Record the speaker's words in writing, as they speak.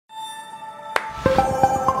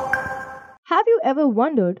Have you ever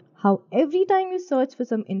wondered how every time you search for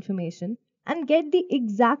some information and get the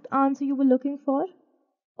exact answer you were looking for?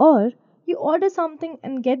 Or you order something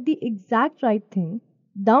and get the exact right thing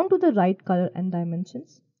down to the right color and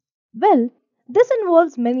dimensions? Well, this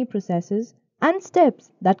involves many processes and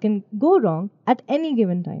steps that can go wrong at any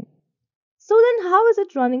given time. So then how is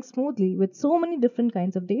it running smoothly with so many different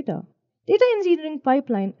kinds of data? Data engineering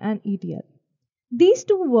pipeline and ETL. These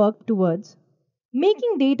two work towards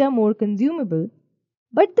making data more consumable,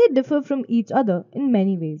 but they differ from each other in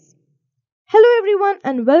many ways. Hello everyone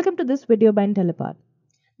and welcome to this video by Intellipaat.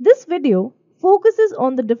 This video focuses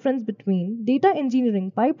on the difference between data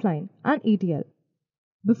engineering pipeline and ETL.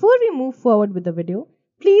 Before we move forward with the video,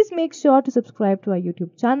 please make sure to subscribe to our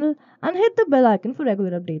YouTube channel and hit the bell icon for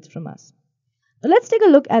regular updates from us. Now let's take a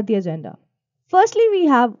look at the agenda. Firstly, we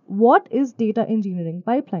have what is data engineering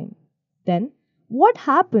pipeline. Then, what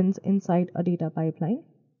happens inside a data pipeline.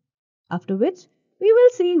 After which, we will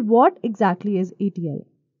see what exactly is ETL.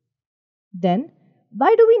 Then,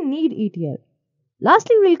 why do we need ETL?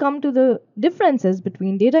 Lastly, we'll come to the differences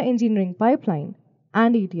between data engineering pipeline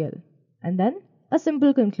and ETL. And then, a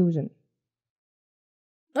simple conclusion.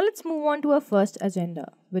 Now let's move on to our first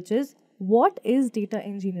agenda, which is what is data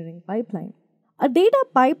engineering pipeline? A data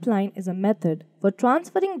pipeline is a method for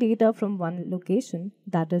transferring data from one location,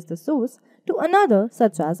 that is the source, to another,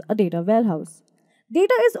 such as a data warehouse.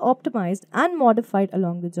 Data is optimized and modified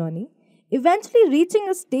along the journey, eventually reaching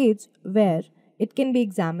a stage where it can be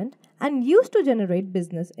examined and used to generate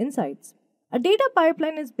business insights. A data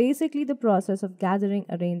pipeline is basically the process of gathering,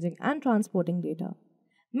 arranging, and transporting data.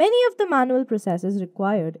 Many of the manual processes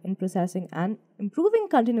required in processing and improving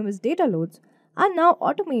continuous data loads are now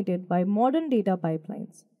automated by modern data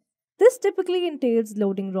pipelines. This typically entails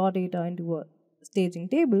loading raw data into a staging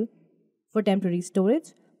table for temporary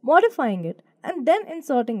storage, modifying it, and then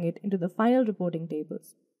inserting it into the final reporting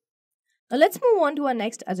tables. Now let's move on to our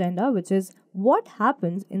next agenda, which is what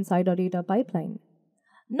happens inside a data pipeline.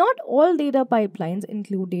 Not all data pipelines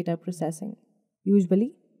include data processing.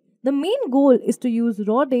 Usually, the main goal is to use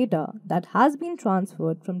raw data that has been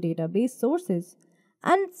transferred from database sources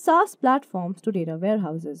and SaaS platforms to data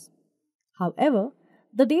warehouses. However,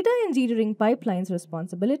 the data engineering pipeline's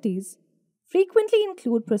responsibilities frequently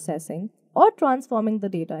include processing or transforming the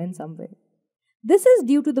data in some way. This is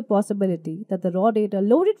due to the possibility that the raw data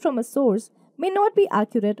loaded from a source may not be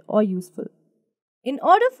accurate or useful. In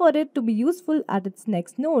order for it to be useful at its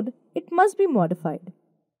next node, it must be modified.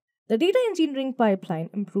 The data engineering pipeline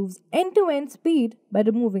improves end-to-end speed by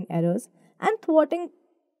removing errors and thwarting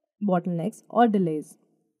bottlenecks or delays.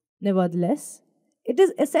 Nevertheless, it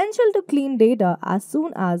is essential to clean data as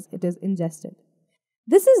soon as it is ingested.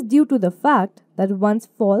 This is due to the fact that once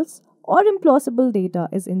false or implausible data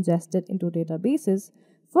is ingested into databases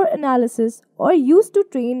for analysis or used to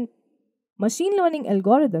train machine learning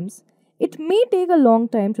algorithms, it may take a long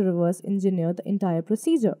time to reverse engineer the entire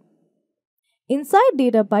procedure. Inside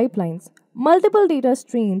data pipelines, multiple data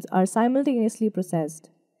streams are simultaneously processed.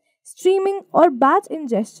 Streaming or batch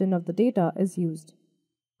ingestion of the data is used.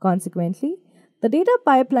 Consequently, the data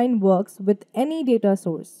pipeline works with any data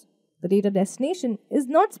source. The data destination is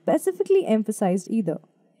not specifically emphasized either.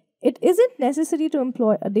 It isn't necessary to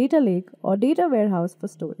employ a data lake or data warehouse for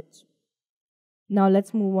storage. Now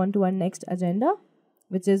let's move on to our next agenda,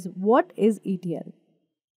 which is what is ETL.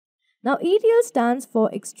 Now ETL stands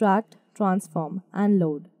for extract, transform, and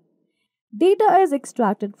load. Data is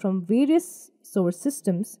extracted from various source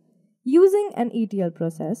systems using an ETL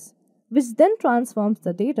process, which then transforms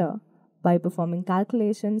the data by performing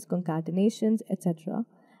calculations, concatenations, etc.,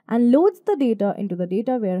 and loads the data into the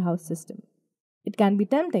data warehouse system. It can be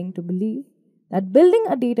tempting to believe that building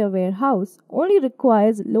a data warehouse only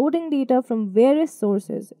requires loading data from various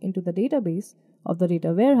sources into the database of the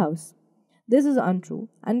data warehouse. This is untrue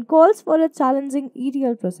and calls for a challenging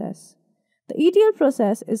ETL process. The ETL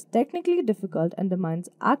process is technically difficult and demands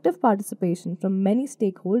active participation from many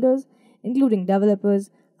stakeholders, including developers,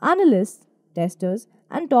 analysts, testers,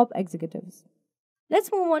 and top executives.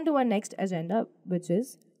 Let's move on to our next agenda, which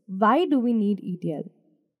is why do we need ETL?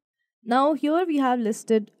 Now, here we have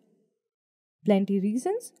listed plenty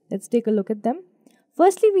reasons. Let's take a look at them.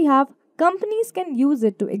 Firstly, we have companies can use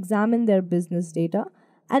it to examine their business data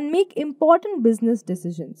and make important business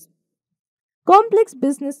decisions. Complex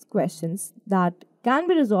business questions that can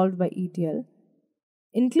be resolved by ETL,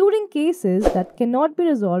 including cases that cannot be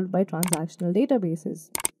resolved by transactional databases.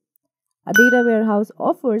 A data warehouse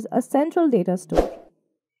offers a central data store.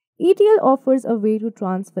 ETL offers a way to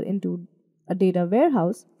transfer into a data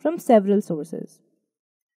warehouse from several sources.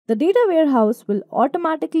 The data warehouse will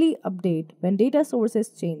automatically update when data sources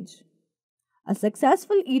change. A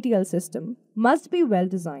successful ETL system must be well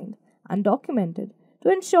designed and documented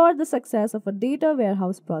to ensure the success of a data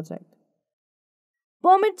warehouse project.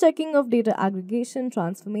 Permit checking of data aggregation,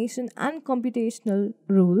 transformation, and computational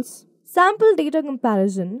rules. Sample data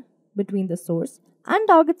comparison between the source and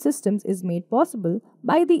target systems is made possible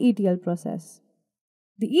by the ETL process.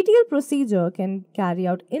 The ETL procedure can carry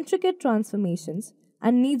out intricate transformations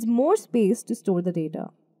and needs more space to store the data.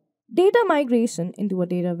 Data migration into a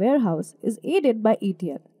data warehouse is aided by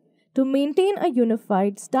ETL. To maintain a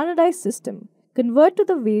unified, standardized system, convert to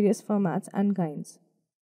the various formats and kinds.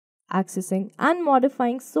 Accessing and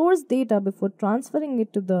modifying source data before transferring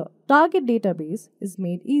it to the target database is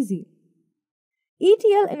made easy.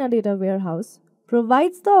 ETL in a data warehouse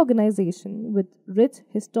provides the organization with rich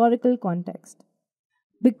historical context.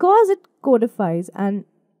 Because it codifies and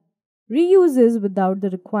reuses without the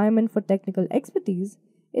requirement for technical expertise,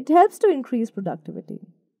 it helps to increase productivity.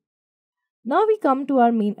 Now we come to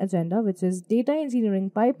our main agenda, which is data engineering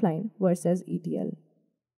pipeline versus ETL.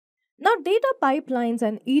 Now, data pipelines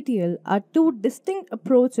and ETL are two distinct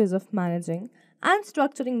approaches of managing and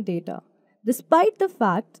structuring data, despite the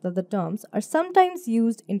fact that the terms are sometimes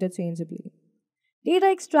used interchangeably.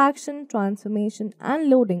 Data extraction, transformation, and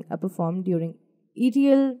loading are performed during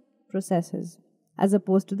ETL processes. As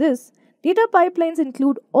opposed to this, data pipelines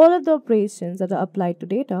include all of the operations that are applied to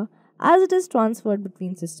data as it is transferred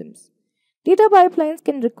between systems. Data pipelines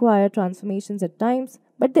can require transformations at times,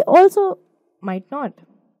 but they also might not.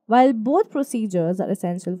 While both procedures are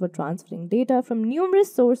essential for transferring data from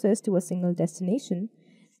numerous sources to a single destination,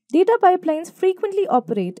 data pipelines frequently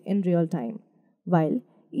operate in real time, while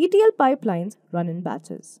ETL pipelines run in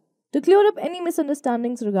batches. To clear up any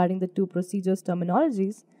misunderstandings regarding the two procedures'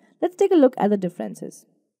 terminologies, let's take a look at the differences.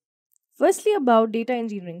 Firstly, about data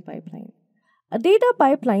engineering pipeline. A data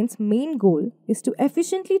pipeline's main goal is to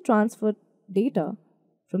efficiently transfer data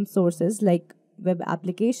from sources like web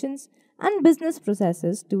applications and business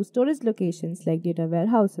processes to storage locations like data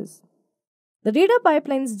warehouses. The data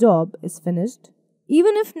pipeline's job is finished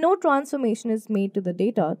even if no transformation is made to the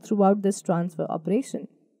data throughout this transfer operation.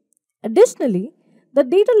 Additionally, the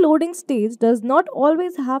data loading stage does not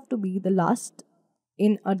always have to be the last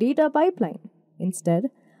in a data pipeline. Instead,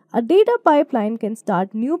 a data pipeline can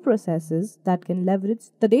start new processes that can leverage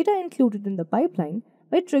the data included in the pipeline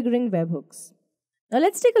by triggering webhooks. Now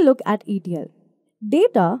let's take a look at ETL.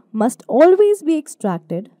 Data must always be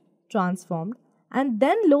extracted, transformed, and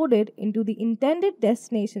then loaded into the intended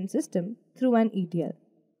destination system through an ETL.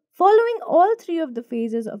 Following all three of the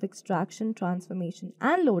phases of extraction, transformation,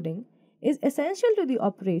 and loading is essential to the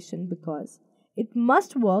operation because it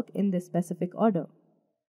must work in this specific order.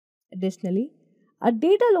 Additionally, a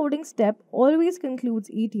data loading step always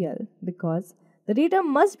concludes ETL because the data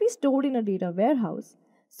must be stored in a data warehouse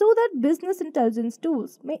so that business intelligence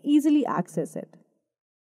tools may easily access it.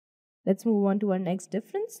 Let's move on to our next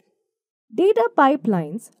difference. Data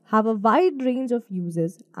pipelines have a wide range of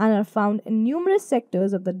uses and are found in numerous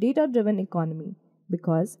sectors of the data driven economy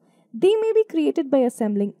because they may be created by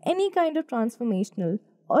assembling any kind of transformational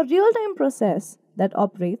or real time process that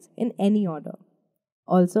operates in any order.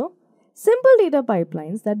 Also, simple data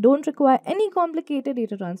pipelines that don't require any complicated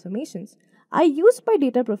data transformations are used by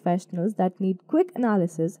data professionals that need quick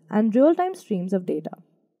analysis and real time streams of data.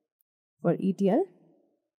 For ETL,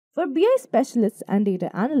 for BI specialists and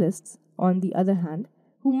data analysts, on the other hand,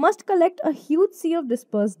 who must collect a huge sea of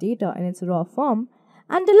dispersed data in its raw form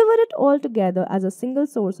and deliver it all together as a single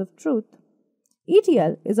source of truth,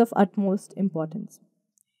 ETL is of utmost importance.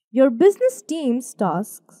 Your business team's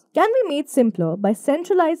tasks can be made simpler by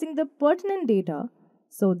centralizing the pertinent data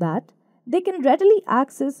so that they can readily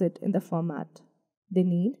access it in the format they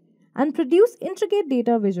need and produce intricate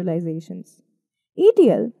data visualizations.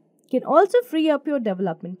 ETL can also free up your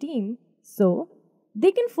development team so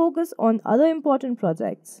they can focus on other important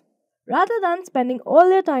projects rather than spending all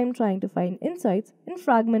their time trying to find insights in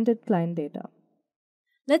fragmented client data.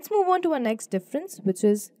 Let's move on to our next difference, which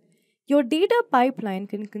is your data pipeline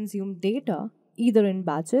can consume data either in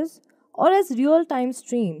batches or as real time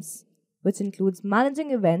streams, which includes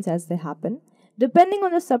managing events as they happen, depending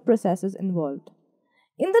on the sub-processes involved.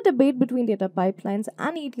 In the debate between data pipelines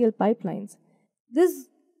and ETL pipelines, this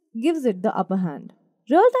gives it the upper hand.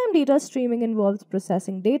 Real-time data streaming involves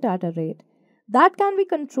processing data at a rate that can be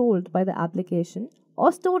controlled by the application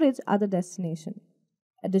or storage at the destination.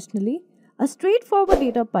 Additionally, a straightforward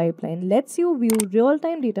data pipeline lets you view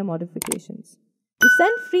real-time data modifications. To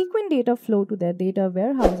send frequent data flow to their data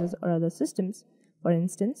warehouses or other systems, for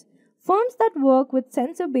instance, firms that work with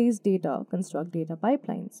sensor-based data construct data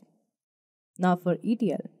pipelines. Now for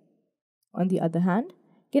ETL, on the other hand,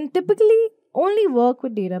 can typically only work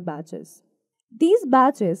with data batches. These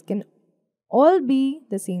batches can all be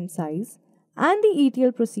the same size, and the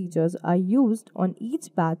ETL procedures are used on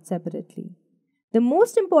each batch separately. The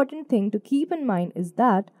most important thing to keep in mind is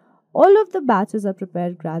that all of the batches are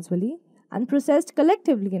prepared gradually and processed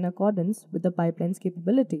collectively in accordance with the pipeline's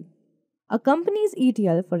capability. A company's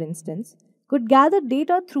ETL, for instance, could gather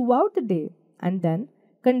data throughout the day and then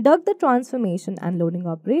conduct the transformation and loading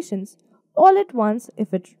operations all at once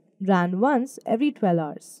if it ran once every 12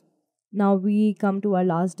 hours. Now we come to our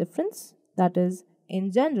last difference, that is,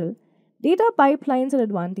 in general, data pipelines are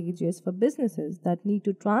advantageous for businesses that need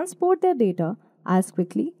to transport their data as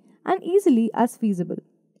quickly and easily as feasible.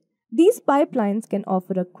 These pipelines can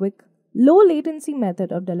offer a quick, low latency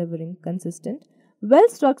method of delivering consistent, well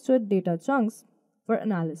structured data chunks for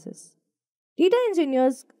analysis. Data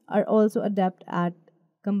engineers are also adept at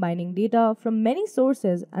combining data from many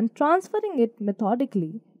sources and transferring it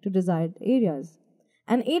methodically to desired areas.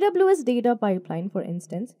 An AWS data pipeline, for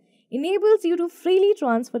instance, enables you to freely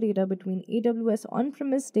transfer data between AWS on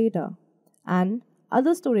premise data and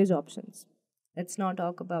other storage options. Let's now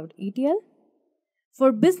talk about ETL.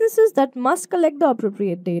 For businesses that must collect the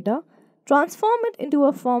appropriate data, transform it into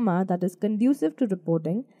a format that is conducive to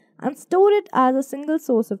reporting, and store it as a single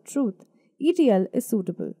source of truth, ETL is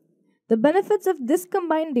suitable. The benefits of this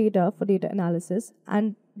combined data for data analysis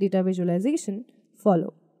and data visualization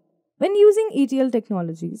follow. When using ETL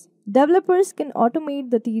technologies, developers can automate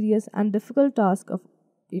the tedious and difficult task of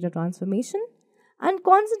data transformation and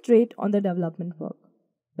concentrate on the development work.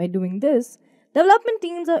 By doing this, development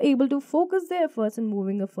teams are able to focus their efforts in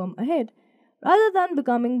moving a firm ahead rather than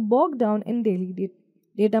becoming bogged down in daily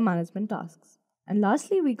data management tasks. And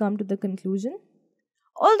lastly, we come to the conclusion.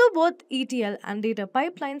 Although both ETL and data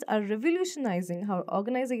pipelines are revolutionizing how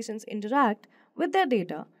organizations interact with their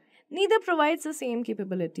data, neither provides the same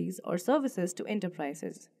capabilities or services to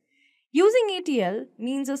enterprises. Using ETL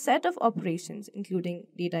means a set of operations, including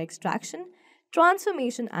data extraction,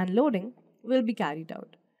 transformation, and loading, will be carried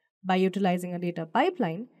out. By utilizing a data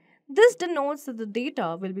pipeline, this denotes that the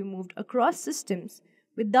data will be moved across systems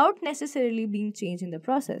without necessarily being changed in the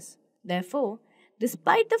process. Therefore,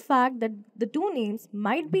 despite the fact that the two names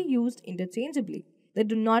might be used interchangeably, they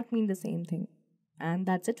do not mean the same thing. And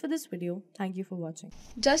that's it for this video. Thank you for watching.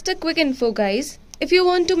 Just a quick info, guys. If you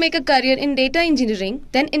want to make a career in data engineering,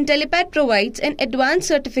 then Intellipaat provides an advanced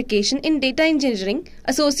certification in data engineering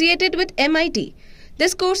associated with MIT.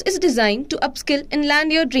 This course is designed to upskill and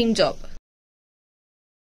land your dream job.